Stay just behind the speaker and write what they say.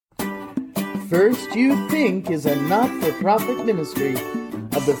First You Think is a not-for-profit ministry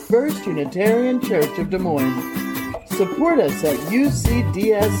of the First Unitarian Church of Des Moines. Support us at ucdsm.org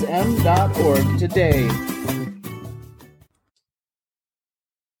today.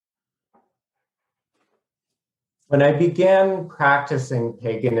 When I began practicing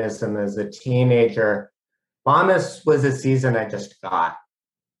paganism as a teenager, Lammas was a season I just got.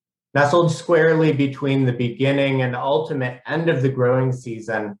 Nestled squarely between the beginning and ultimate end of the growing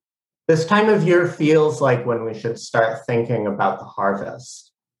season, this time of year feels like when we should start thinking about the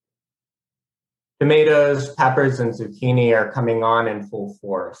harvest. Tomatoes, peppers, and zucchini are coming on in full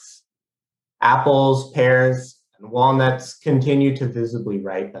force. Apples, pears, and walnuts continue to visibly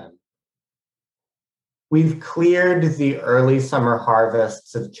ripen. We've cleared the early summer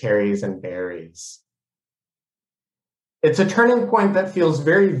harvests of cherries and berries. It's a turning point that feels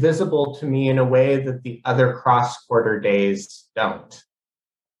very visible to me in a way that the other cross-quarter days don't.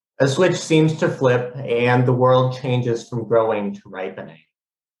 A switch seems to flip and the world changes from growing to ripening.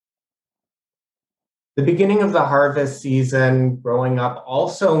 The beginning of the harvest season growing up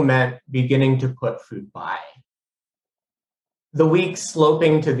also meant beginning to put food by. The weeks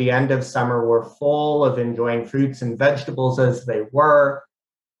sloping to the end of summer were full of enjoying fruits and vegetables as they were,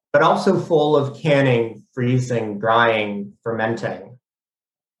 but also full of canning, freezing, drying, fermenting.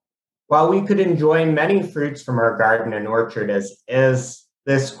 While we could enjoy many fruits from our garden and orchard as is,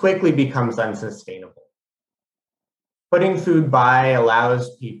 this quickly becomes unsustainable. Putting food by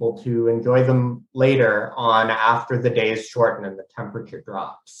allows people to enjoy them later on after the days shorten and the temperature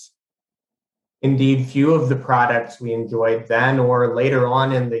drops. Indeed, few of the products we enjoyed then or later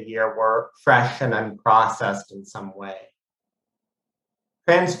on in the year were fresh and unprocessed in some way.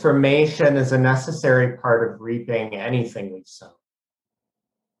 Transformation is a necessary part of reaping anything we've sown.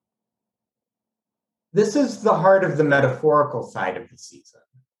 This is the heart of the metaphorical side of the season.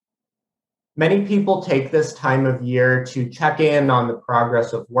 Many people take this time of year to check in on the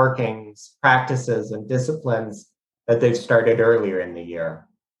progress of workings, practices, and disciplines that they've started earlier in the year.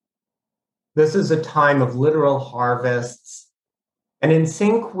 This is a time of literal harvests, and in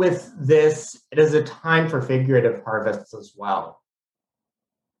sync with this, it is a time for figurative harvests as well.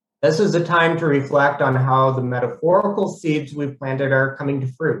 This is a time to reflect on how the metaphorical seeds we've planted are coming to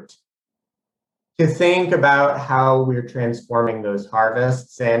fruit, to think about how we're transforming those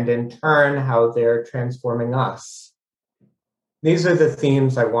harvests and in turn, how they're transforming us. These are the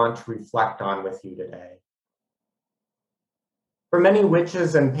themes I want to reflect on with you today. For many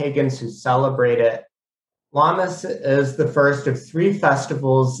witches and pagans who celebrate it, Lammas is the first of 3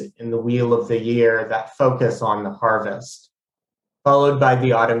 festivals in the wheel of the year that focus on the harvest, followed by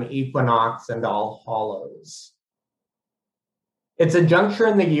the autumn equinox and All Hallows. It's a juncture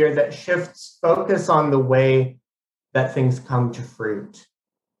in the year that shifts focus on the way that things come to fruit.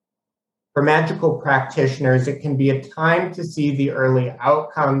 For magical practitioners, it can be a time to see the early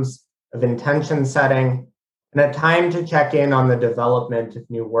outcomes of intention setting and a time to check in on the development of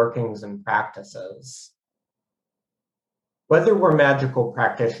new workings and practices. Whether we're magical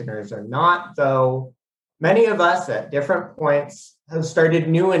practitioners or not, though, many of us at different points have started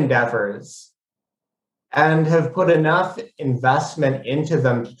new endeavors and have put enough investment into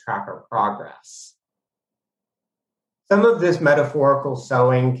them to track our progress. Some of this metaphorical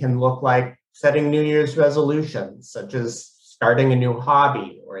sowing can look like setting New Year's resolutions, such as starting a new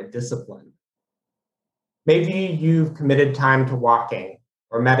hobby or a discipline. Maybe you've committed time to walking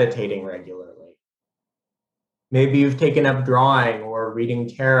or meditating regularly. Maybe you've taken up drawing or reading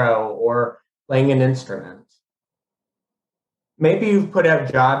tarot or playing an instrument. Maybe you've put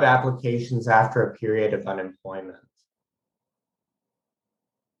out job applications after a period of unemployment.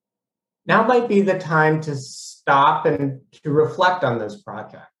 Now might be the time to stop and to reflect on those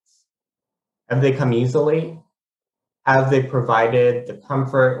projects. Have they come easily? Have they provided the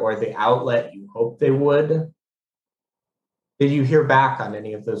comfort or the outlet you hoped they would? Did you hear back on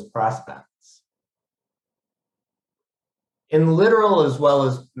any of those prospects? In literal as well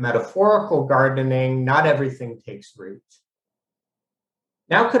as metaphorical gardening, not everything takes root.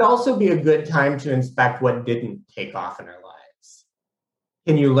 Now could also be a good time to inspect what didn't take off in our lives.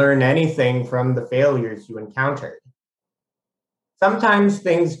 Can you learn anything from the failures you encountered? Sometimes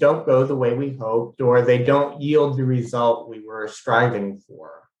things don't go the way we hoped, or they don't yield the result we were striving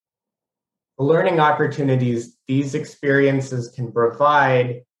for. The learning opportunities these experiences can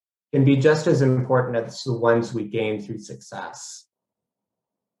provide can be just as important as the ones we gain through success.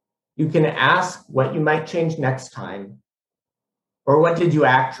 You can ask what you might change next time, or what did you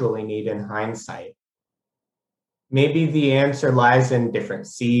actually need in hindsight? Maybe the answer lies in different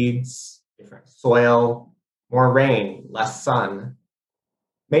seeds, different soil, more rain, less sun.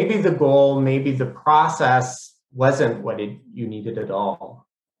 Maybe the goal, maybe the process wasn't what you needed at all.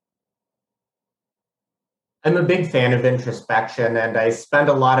 I'm a big fan of introspection, and I spend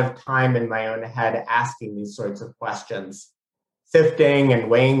a lot of time in my own head asking these sorts of questions, sifting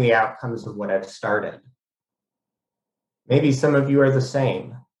and weighing the outcomes of what I've started. Maybe some of you are the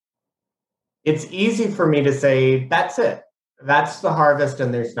same. It's easy for me to say, that's it. That's the harvest,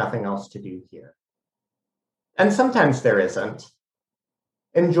 and there's nothing else to do here. And sometimes there isn't.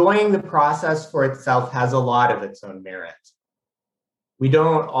 Enjoying the process for itself has a lot of its own merit. We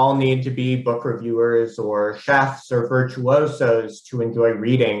don't all need to be book reviewers or chefs or virtuosos to enjoy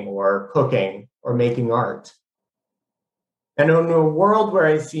reading or cooking or making art. And in a world where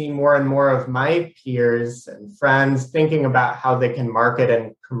I see more and more of my peers and friends thinking about how they can market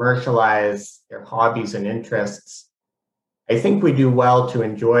and commercialize their hobbies and interests, I think we do well to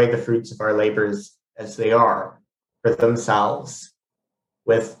enjoy the fruits of our labors as they are, for themselves,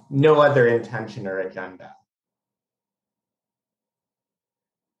 with no other intention or agenda.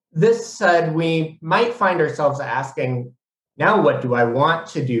 This said, we might find ourselves asking, now what do I want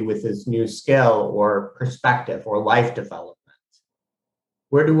to do with this new skill or perspective or life development?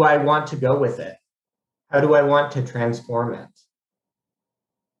 Where do I want to go with it? How do I want to transform it?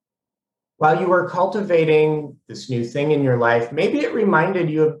 While you were cultivating this new thing in your life, maybe it reminded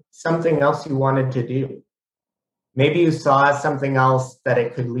you of something else you wanted to do. Maybe you saw something else that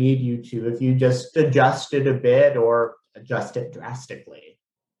it could lead you to if you just adjusted a bit or adjusted drastically.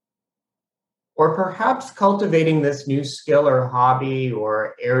 Or perhaps cultivating this new skill or hobby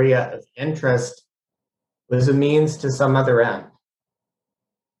or area of interest was a means to some other end.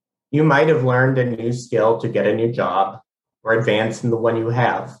 You might have learned a new skill to get a new job or advance in the one you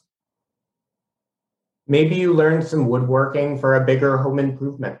have. Maybe you learned some woodworking for a bigger home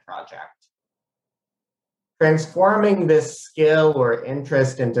improvement project. Transforming this skill or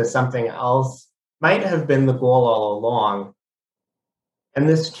interest into something else might have been the goal all along. And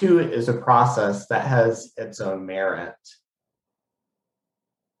this too is a process that has its own merit.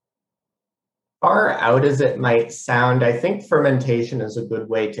 Far out as it might sound, I think fermentation is a good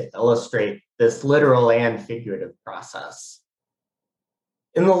way to illustrate this literal and figurative process.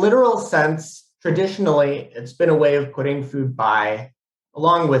 In the literal sense, traditionally, it's been a way of putting food by,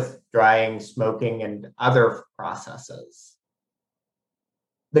 along with drying, smoking, and other processes.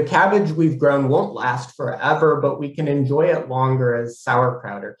 The cabbage we've grown won't last forever, but we can enjoy it longer as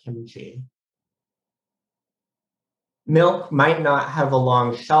sauerkraut or kimchi. Milk might not have a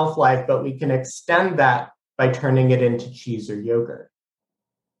long shelf life, but we can extend that by turning it into cheese or yogurt.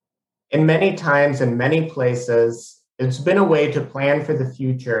 And many times in many places, it's been a way to plan for the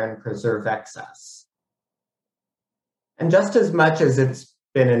future and preserve excess. And just as much as it's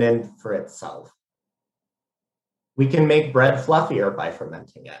been an end for itself. We can make bread fluffier by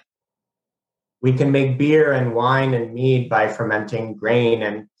fermenting it. We can make beer and wine and mead by fermenting grain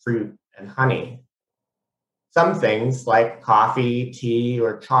and fruit and honey. Some things, like coffee, tea,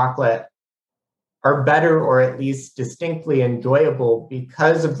 or chocolate, are better or at least distinctly enjoyable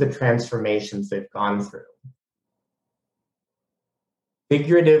because of the transformations they've gone through.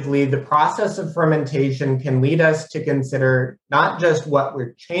 Figuratively, the process of fermentation can lead us to consider not just what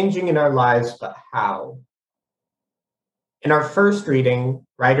we're changing in our lives, but how. In our first reading,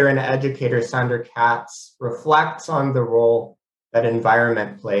 writer and educator Sandra Katz reflects on the role that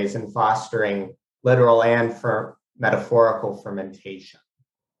environment plays in fostering literal and metaphorical fermentation.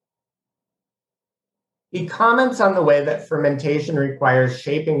 He comments on the way that fermentation requires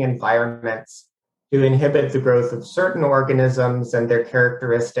shaping environments to inhibit the growth of certain organisms and their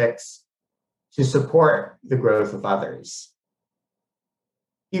characteristics to support the growth of others.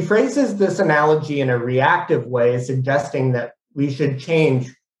 He phrases this analogy in a reactive way, suggesting that we should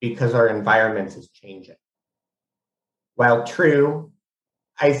change because our environment is changing. While true,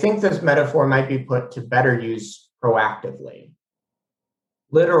 I think this metaphor might be put to better use proactively.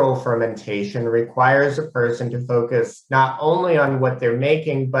 Literal fermentation requires a person to focus not only on what they're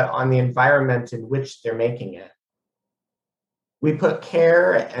making, but on the environment in which they're making it. We put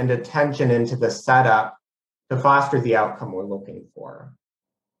care and attention into the setup to foster the outcome we're looking for.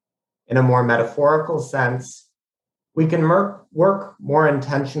 In a more metaphorical sense, we can work more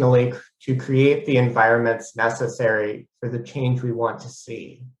intentionally to create the environments necessary for the change we want to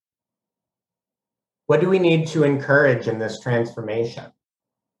see. What do we need to encourage in this transformation?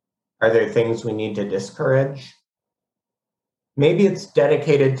 Are there things we need to discourage? Maybe it's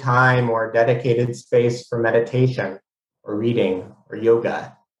dedicated time or dedicated space for meditation or reading or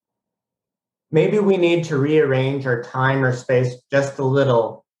yoga. Maybe we need to rearrange our time or space just a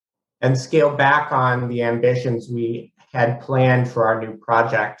little and scale back on the ambitions we had planned for our new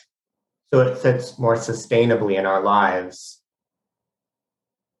project so it fits more sustainably in our lives.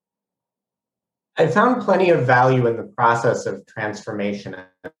 I found plenty of value in the process of transformation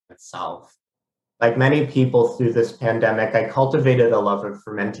itself. Like many people through this pandemic, I cultivated a love of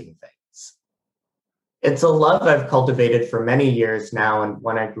fermenting things. It's a love I've cultivated for many years now and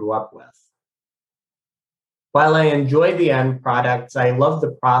one I grew up with. While I enjoy the end products, I love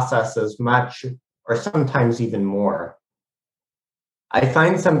the process as much, or sometimes even more. I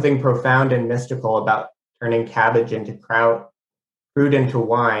find something profound and mystical about turning cabbage into kraut, fruit into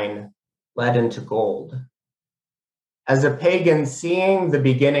wine, lead into gold. As a pagan, seeing the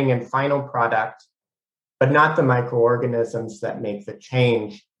beginning and final product, but not the microorganisms that make the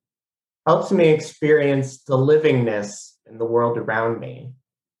change, helps me experience the livingness in the world around me.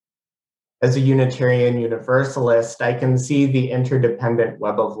 As a Unitarian Universalist, I can see the interdependent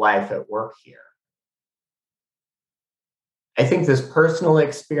web of life at work here. I think this personal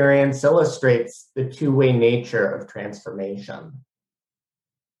experience illustrates the two-way nature of transformation.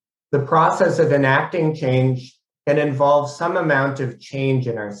 The process of enacting change can involve some amount of change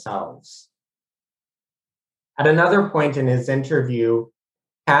in ourselves. At another point in his interview,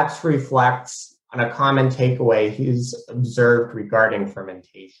 Katz reflects on a common takeaway he's observed regarding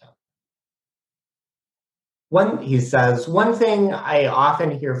fermentation. He says, one thing I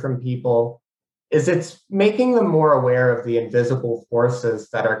often hear from people is it's making them more aware of the invisible forces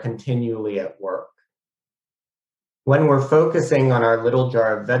that are continually at work. When we're focusing on our little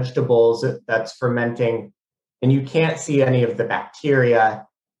jar of vegetables that's fermenting and you can't see any of the bacteria,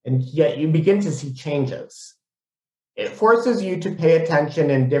 and yet you begin to see changes. It forces you to pay attention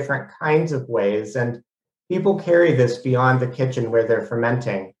in different kinds of ways, and people carry this beyond the kitchen where they're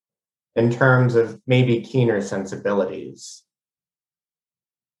fermenting in terms of maybe keener sensibilities.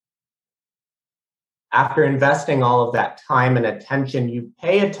 After investing all of that time and attention, you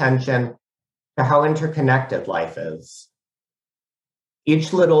pay attention to how interconnected life is.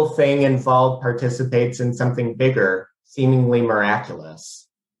 Each little thing involved participates in something bigger, seemingly miraculous.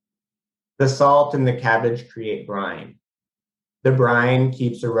 The salt in the cabbage create brine. The brine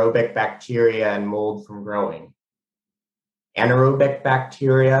keeps aerobic bacteria and mold from growing. Anaerobic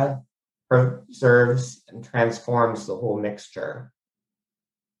bacteria preserves and transforms the whole mixture.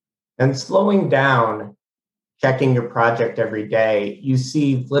 And slowing down, checking your project every day, you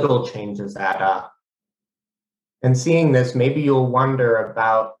see little changes add up. And seeing this, maybe you'll wonder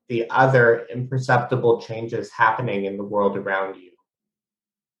about the other imperceptible changes happening in the world around you.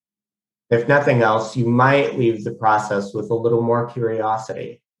 If nothing else, you might leave the process with a little more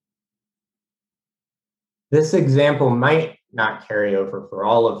curiosity. This example might not carry over for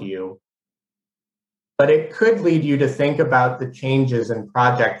all of you, but it could lead you to think about the changes and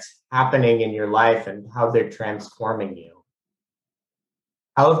projects happening in your life and how they're transforming you.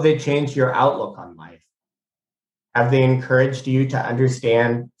 How have they changed your outlook on life? Have they encouraged you to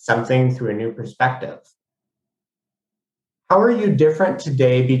understand something through a new perspective? How are you different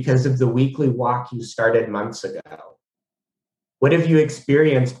today because of the weekly walk you started months ago? What have you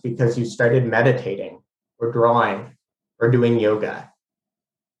experienced because you started meditating or drawing or doing yoga?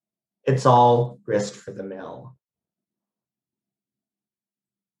 It's all grist for the mill.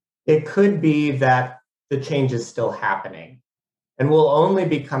 It could be that the change is still happening and will only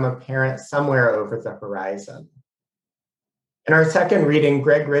become apparent somewhere over the horizon. In our second reading,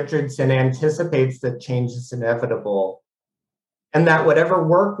 Greg Richardson anticipates that change is inevitable and that whatever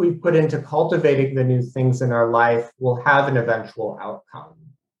work we put into cultivating the new things in our life will have an eventual outcome.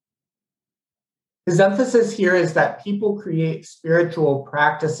 His emphasis here is that people create spiritual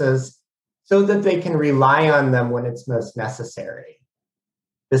practices so that they can rely on them when it's most necessary.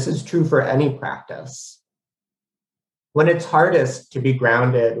 This is true for any practice. When it's hardest to be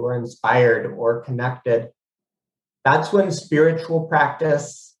grounded or inspired or connected, that's when spiritual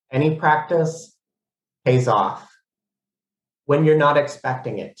practice, any practice, pays off, when you're not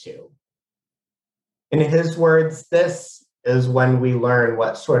expecting it to. In his words, this is when we learn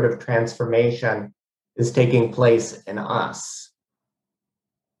what sort of transformation is taking place in us.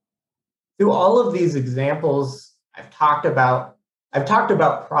 Through all of these examples, I've talked about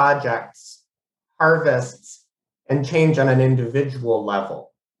projects, harvests, and change on an individual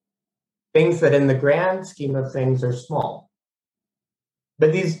level. Things that in the grand scheme of things are small.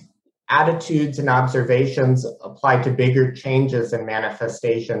 But these attitudes and observations apply to bigger changes and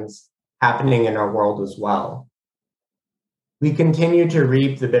manifestations happening in our world as well. We continue to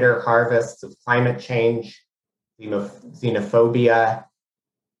reap the bitter harvests of climate change, xenophobia,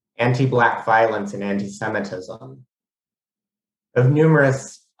 anti-Black violence, and anti-Semitism, of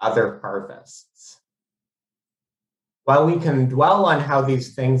numerous other harvests. While we can dwell on how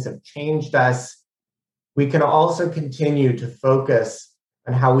these things have changed us, we can also continue to focus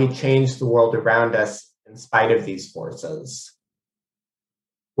on how we change the world around us in spite of these forces.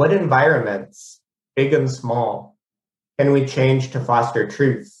 What environments, big and small, can we change to foster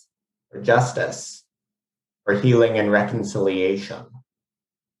truth or justice or healing and reconciliation?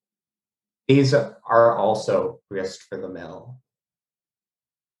 These are also grist for the mill.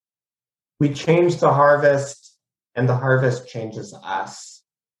 We change the harvest, and the harvest changes us.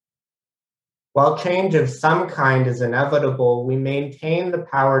 While change of some kind is inevitable, we maintain the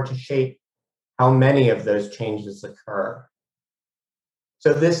power to shape how many of those changes occur.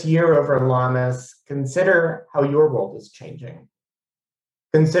 So this year over Lammas, consider how your world is changing.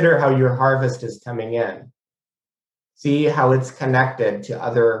 Consider how your harvest is coming in. See how it's connected to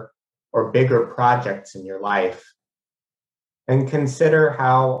other or bigger projects in your life. And consider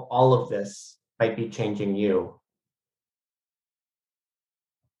how all of this might be changing you.